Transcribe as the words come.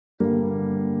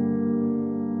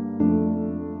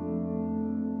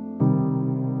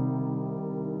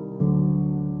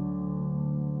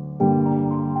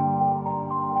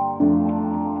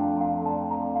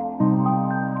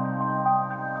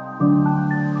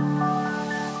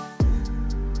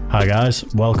Hi guys,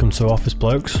 welcome to Office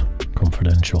Blokes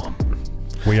Confidential.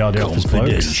 We are the Office Blokes.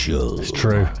 It's true, it's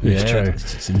true.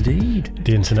 It's indeed.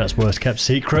 The internet's worst kept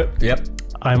secret. Yep.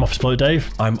 I'm Office Bloke Dave.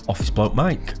 I'm Office Bloke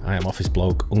Mike. I am Office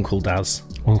Bloke Uncle Daz.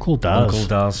 Uncle Daz. Uncle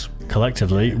Daz.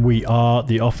 Collectively, we are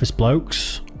the Office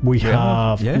Blokes. We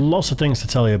have lots of things to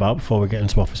tell you about before we get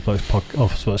into Office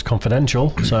Blokes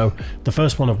Confidential. So the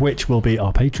first one of which will be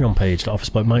our Patreon page that Office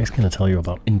Bloke Mike's going to tell you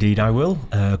about. Indeed I will.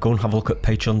 Go and have a look at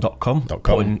patreon.com.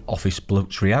 Put in Office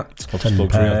Blokes React. Office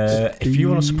Blokes React. If you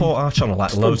want to support our channel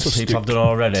like loads of people have done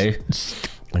already,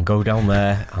 then go down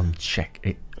there and check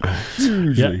it out.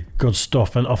 Yeah, good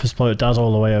stuff. And Office Bloke Daz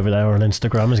all the way over there on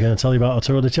Instagram is going to tell you about our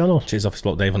two other channel. Cheers, Office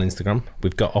Bloke Dave on Instagram.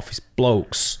 We've got Office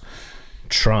Blokes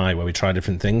Try, where we try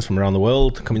different things from around the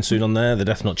world. Coming soon on there, the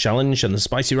Death Nut Challenge and the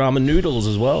Spicy Ramen Noodles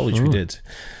as well, which we did.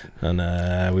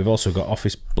 And we've also got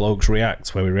Office Blokes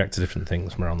React, where we react to different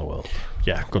things from around the world.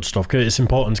 Yeah, good stuff. It's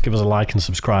important to give us a like and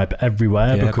subscribe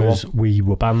everywhere because we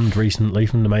were banned recently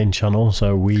from the main channel,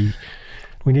 so we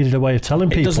needed a way of telling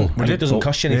people. It doesn't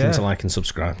cost you anything to like and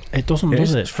subscribe. It doesn't,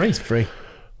 does it? It's free. It's free.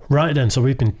 Right then, so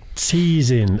we've been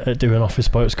teasing at doing Office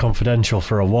Blokes Confidential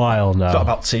for a while now. Not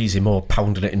about teasing, more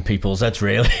pounding it in people's heads,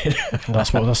 really.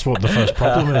 That's what the first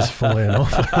problem is, funnily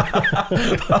enough.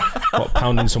 What,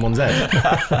 pounding someone's head?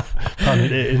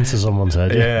 Pounding it into someone's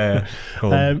head. Yeah.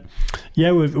 Cool.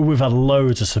 Yeah, we've had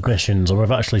loads of submissions, and we've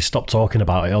actually stopped talking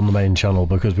about it on the main channel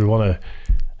because we want to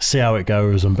see how it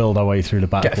goes and build our way through the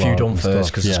backlog. Get a few done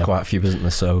first because there's quite a few, isn't there?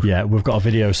 So yeah, we've got a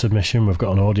video submission, we've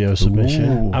got an audio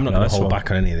submission. I'm not going to hold back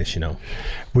on any of this, you know.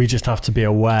 We just have to be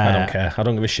aware. I don't care. I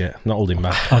don't give a shit. I'm not holding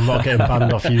back. I'm not getting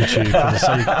banned off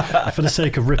YouTube for the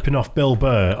sake of ripping off Bill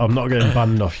Burr. I'm not getting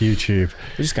banned off YouTube.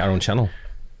 We just got our own channel.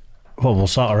 Well, we'll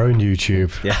start our own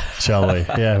YouTube, shall we?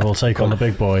 Yeah, we'll take on the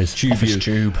big boys. Office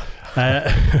Tube.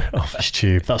 Office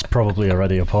Tube. That's probably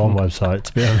already a porn website,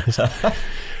 to be honest.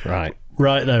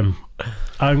 Right then,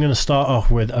 I'm going to start off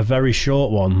with a very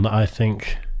short one that I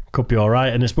think could be all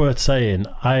right, and it's worth saying.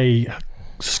 I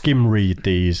skim read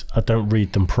these. I don't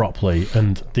read them properly,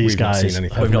 and these guys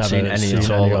we've not seen any at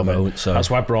all. So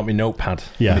that's why I brought my notepad.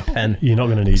 Yeah, my pen. You're not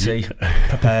going to need it.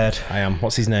 Prepared. I am.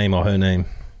 What's his name or her name?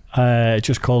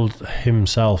 Just called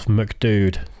himself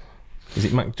McDude. Is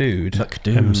it McDude?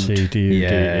 McDude.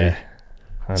 Yeah.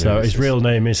 So his real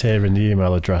name is here in the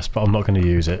email address, but I'm not going to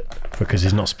use it because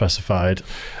he's not specified.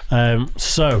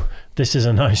 So this is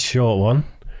a nice short one.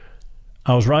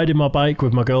 I was riding my bike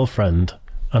with my girlfriend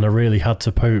and I really had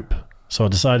to poop. So I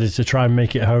decided to try and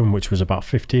make it home, which was about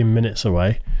 15 minutes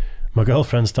away. My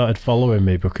girlfriend started following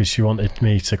me because she wanted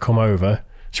me to come over.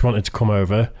 She wanted to come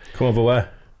over. Come over where?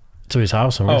 To his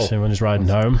house, I'm guessing, when he's riding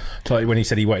home. So when he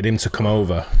said he wanted him to come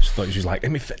over, I thought she was like,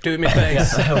 do it in my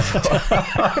face. Get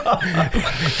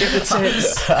the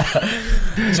tits.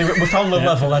 So we found the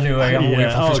level anyway, haven't we?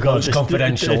 Oh God, it's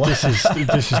confidential. This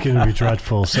is going to be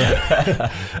dreadful. So,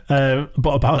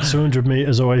 but about 200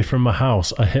 metres away from my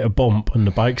house, I hit a bump and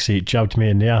the bike seat jabbed me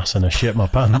in the ass and I shit my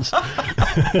pants.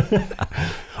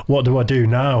 What do I do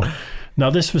now? Now,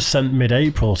 this was sent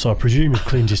mid-April, so I presume you've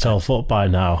cleaned yourself up by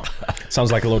now. Sounds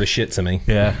like a load of shit to me.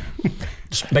 Yeah.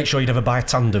 Just make sure you never buy a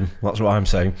tandem. That's what I'm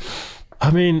saying.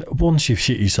 I mean, once you've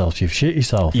shit yourself, you've shit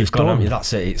yourself. You've gone.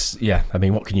 That's it. I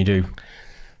mean, what can you do? Do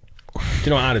you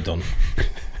know what I'd have done?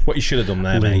 What you should have done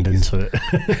there, Leaned mate. into it.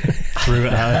 Threw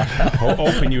it out.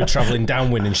 Hoping you were travelling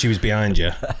downwind and she was behind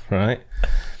you, right?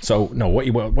 So, no, what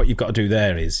you've got to do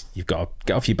there is you've got to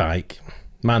get off your bike,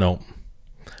 man up,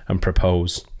 and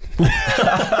propose.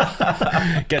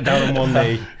 Get down on one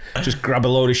knee, just grab a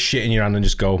load of shit in your hand and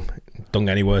just go, don't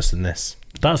get any worse than this.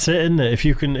 That's it, isn't it? If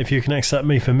you can accept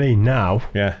me for me now,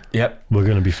 yep, we're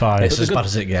going to be fine. It's as bad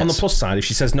as it gets. On the plus side, if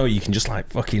she says no, you can just like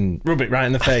fucking rub it right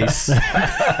in the face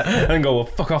and go, well,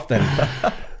 fuck off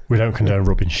then. We don't condone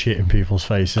rubbing shit in people's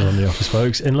faces on the Office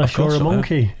Blokes, unless you're a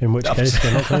monkey, in which case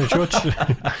they're not going to judge.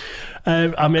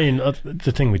 I mean,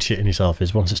 the thing with shitting yourself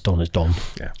is once it's done, it's done.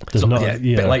 Yeah, there's not a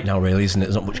bit late now, really, isn't it?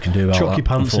 There's not much you can do about that. Chuck your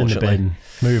pants in the bin,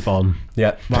 move on.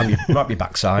 Yeah, might be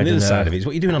backside. And the other side of it is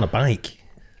what you're doing on a bike.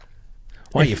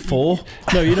 Why are you 4?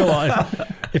 No, you know what?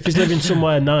 If he's living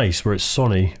somewhere nice where it's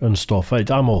sunny and stuff,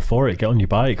 I'm all for it. Get on your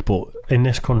bike. But in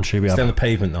this country, Stay on the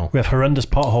pavement though. We have horrendous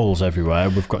potholes everywhere.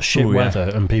 We've got shit weather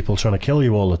and people trying to kill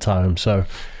you all the time. So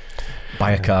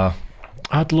buy a car.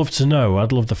 I'd love to know.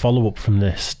 I'd love the follow up from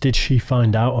this. Did she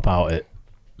find out about it?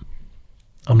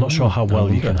 I'm not sure how well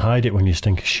you can hide it when you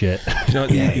stink of shit. You know,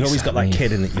 you've always got that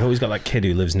kid, you've always got that kid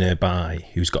who lives nearby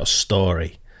who's got a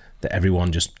story that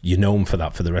everyone just, you're known for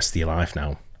that for the rest of your life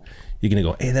now. You're going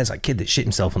to go, hey, there's that kid that shit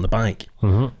himself on the bike.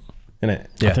 innit?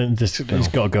 I think he's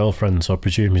got a girlfriend, so I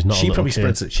presume he's not. She probably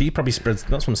spreads.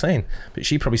 That's what I'm saying. But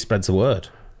she probably spreads the word.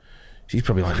 She's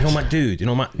probably like, my dude,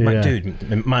 my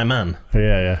dude, my man.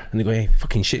 Yeah. And they go, he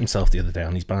fucking shit himself the other day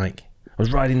on his bike. I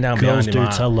was riding down behind him. Girls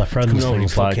do tell their friends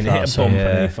things like that. Hit a bump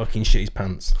and he fucking shit his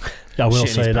pants. I will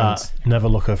say that. Never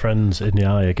look her friends in the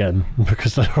eye again,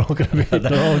 because they're all going to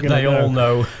be. They all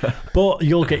know. But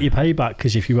you'll get your payback,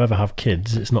 because if you ever have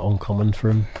kids, it's not uncommon for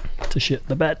them to shit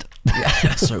the bed.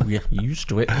 So you're used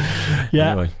to it.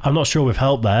 Yeah, anyway. I'm not sure we've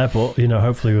helped there, but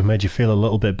hopefully we've made you feel a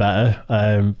little bit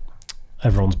better.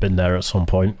 Everyone's been there at some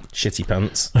point. Shitty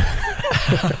pants.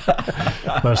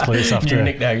 Mostly it's after new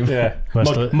nickname. Yeah,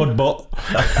 mud butt.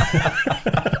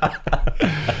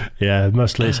 Yeah,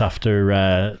 mostly it's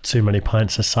after too many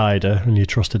pints of cider and you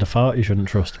trusted a fart you shouldn't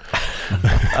trust.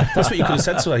 That's what you could have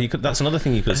said to her. That's another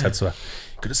thing you could have said to her.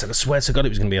 You could have said, I swear to God it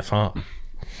was going to be a fart.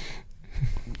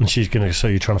 And she's going to say,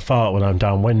 you're trying to fart when I'm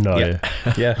downwind, are you?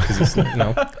 Yeah, because it's,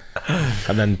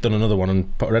 and then done another one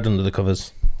and put her head under the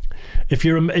covers. If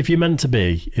you're meant to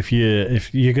be, if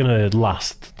you're going to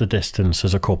last the distance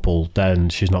as a couple, then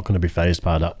she's not going to be fazed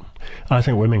by that. I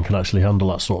think women can actually handle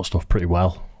that sort of stuff pretty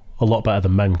well. A lot better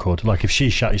than men could. Like if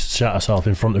she shat herself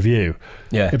in front of you,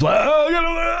 it'd be like,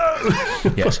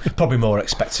 oh, yes, probably more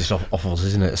expected of us,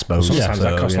 isn't it? I suppose. Sometimes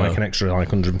that costs like an extra like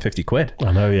 150 quid.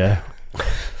 I know, yeah,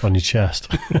 on your chest.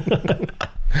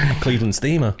 Cleveland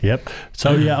steamer. Yep.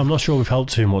 So yeah, I'm not sure we've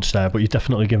helped too much there, but you've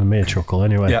definitely given me a chuckle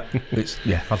anyway.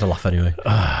 Yeah, had a laugh anyway.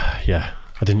 Yeah,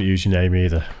 I didn't use your name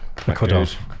either. I could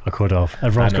have.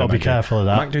 Everyone's got to be careful of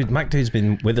that. Mac Dude's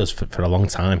been with us for a long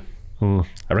time.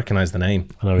 I recognise the name.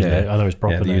 I know his name. I know his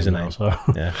proper name. Username. Now,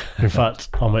 so. In fact,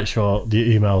 I'll make sure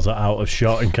the emails are out of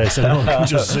shot in case anyone can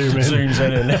just zoom in. Zooms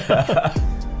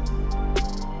in.